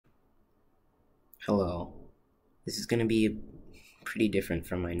Hello. This is going to be pretty different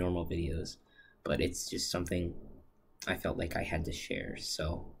from my normal videos, but it's just something I felt like I had to share,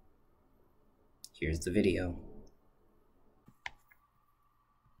 so here's the video.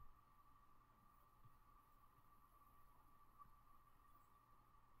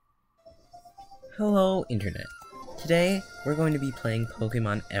 Hello, Internet. Today, we're going to be playing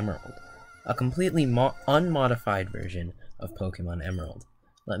Pokemon Emerald, a completely unmodified version of Pokemon Emerald.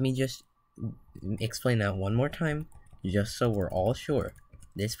 Let me just explain that one more time, just so we're all sure.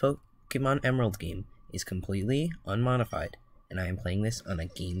 This Pokemon Emerald game is completely unmodified, and I am playing this on a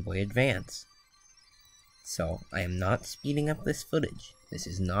Game Boy Advance. So, I am not speeding up this footage. This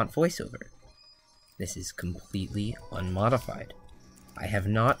is not voiceover. This is completely unmodified. I have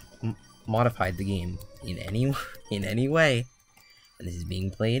not modified the game in any way, and this is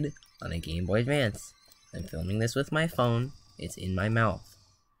being played on a Game Boy Advance. I'm filming this with my phone. It's in my mouth.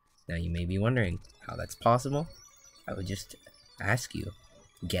 Now you may be wondering how that's possible. I would just ask you,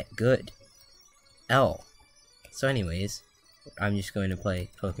 get good. L. So anyways, I'm just going to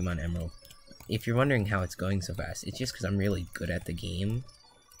play Pokemon Emerald. If you're wondering how it's going so fast, it's just because I'm really good at the game.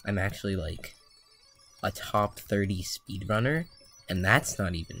 I'm actually like a top 30 speedrunner, and that's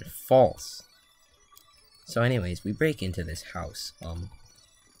not even false. So anyways, we break into this house.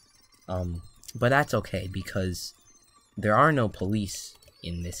 But that's okay because there are no police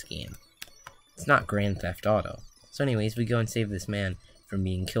in this game. It's not Grand Theft Auto. So anyways, we go and save this man from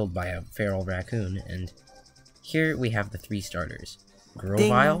being killed by a feral raccoon, and here we have the three starters.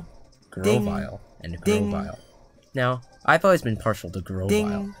 Grovyle, Grovyle, and Grovyle. Now, I've always been partial to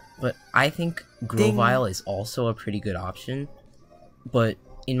Grovyle, but I think Grovyle is also a pretty good option. But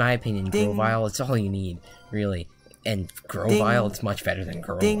in my opinion, Grovyle, it's all you need, really. And Grovyle, it's much better than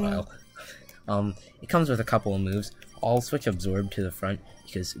Grovyle. It comes with a couple of moves. I'll switch Absorb to the front,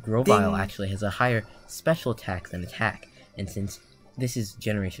 because Grovyle actually has a higher special attack than attack. And since this is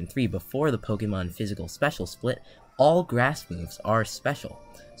Generation 3, before the Pokemon Physical Special split, all grass moves are special.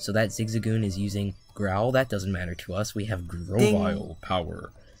 So that Zigzagoon is using Growl, that doesn't matter to us. We have Grovyle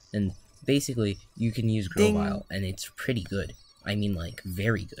power. And basically, you can use Grovyle, and it's pretty good. I mean, like,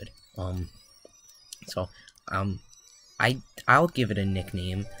 very good. I'll give it a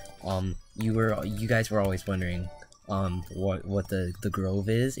nickname. You guys were always wondering, what the Grove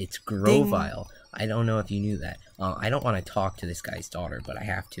is. It's Grovyle. I don't know if you knew that. I don't want to talk to this guy's daughter, but I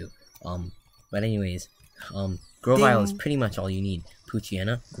have to. But anyways, Grovyle is pretty much all you need.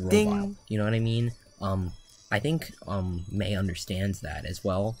 Poochyena, Grovyle. You know what I mean? I think, May understands that as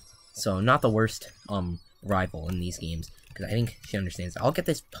well. So, not the worst, rival in these games, because I think she understands that. I'll get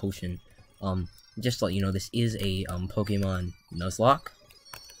this potion. Just to let you know, this is a, Pokemon Nuzlocke.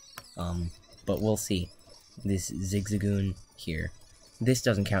 But we'll see. This Zigzagoon here. This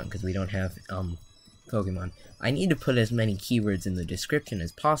doesn't count because we don't have, Pokemon. I need to put as many keywords in the description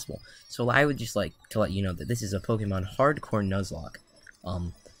as possible, so I would just like to let you know that this is a Pokemon Hardcore Nuzlocke.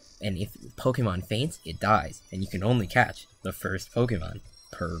 And if Pokemon faints, it dies, and you can only catch the first Pokemon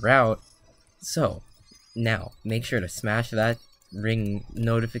per route. So, now, make sure to smash that ring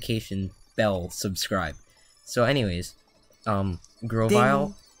notification bell subscribe. So anyways,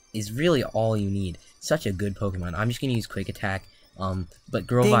 Grovyle is really all you need. Such a good Pokemon. I'm just gonna use Quick Attack, but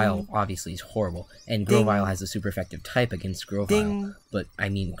Grovyle obviously is horrible, and Grovyle has a super effective type against Grovyle. But I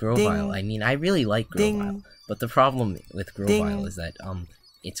mean, I really like Grovyle, but the problem with Grovyle is that,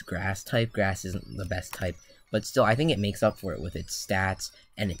 it's grass type. Grass isn't the best type, but still, I think it makes up for it with its stats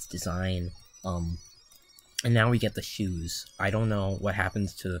and its design. And now we get the shoes. I don't know what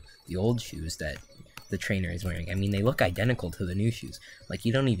happens to the old shoes that the trainer is wearing. I mean, they look identical to the new shoes. Like,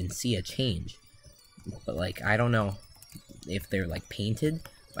 you don't even see a change. But, like, I don't know if they're, like, painted.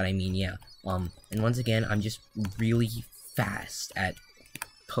 But, I mean, yeah. And once again, I'm just really fast at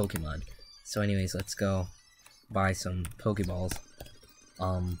Pokemon. So, anyways, let's go buy some Pokeballs.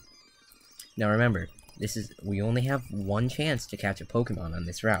 Now remember, we only have one chance to catch a Pokemon on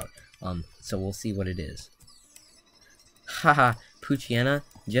this route. So we'll see what it is. Haha, Poochyena?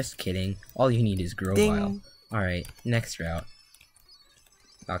 Just kidding. All you need is Grovyle. Alright, next route.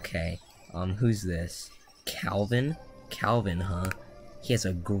 Okay, who's this? Calvin? Calvin, huh? He has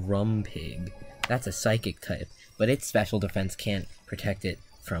a Grumpig. That's a Psychic type, but its special defense can't protect it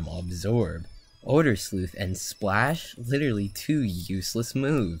from Absorb. Odor Sleuth and Splash? Literally two useless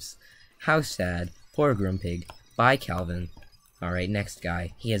moves. How sad. Poor Grumpig. Bye, Calvin. Alright, next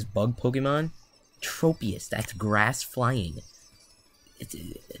guy. He has Bug Pokemon? Tropius, that's grass flying.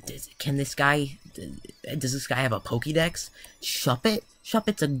 Can this guy... Does this guy have a Pokédex? Shuppet?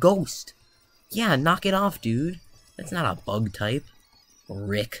 Shuppet's a ghost. Yeah, knock it off, dude. That's not a bug type.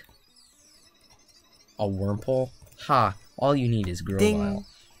 Rick. A Wurmple? Ha! All you need is Grovyle.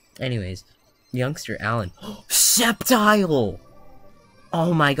 Anyways, youngster Alan. Sceptile!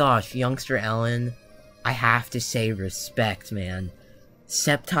 Oh my gosh, youngster Alan. I have to say respect, man.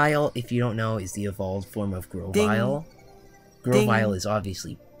 Sceptile, if you don't know, is the evolved form of Grovyle. Grovyle is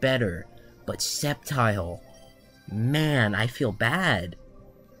obviously better, but Sceptile, man, I feel bad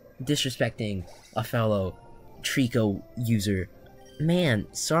disrespecting a fellow Trico user. Man,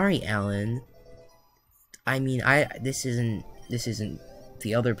 sorry, Alan. I mean, this isn't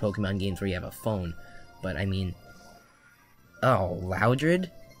the other Pokemon games where you have a phone, but I mean, oh, Loudred?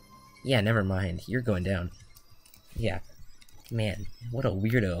 Yeah, never mind. You're going down. Yeah, man, what a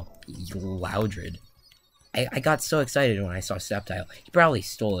weirdo, Loudred. I got so excited when I saw Sceptile. He probably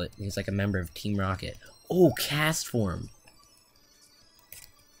stole it. He's like a member of Team Rocket. Oh, cast form.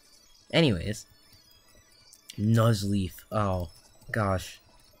 Anyways, Nuzleaf. Oh, gosh.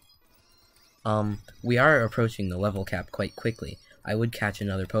 We are approaching the level cap quite quickly. I would catch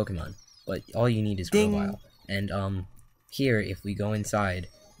another Pokemon, but all you need is Grovyle. And, here, if we go inside,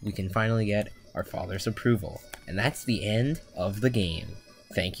 we can finally get our father's approval. And that's the end of the game.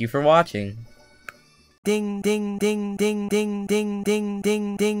 Thank you for watching. Ding ding ding ding ding ding ding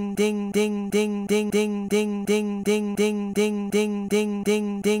ding ding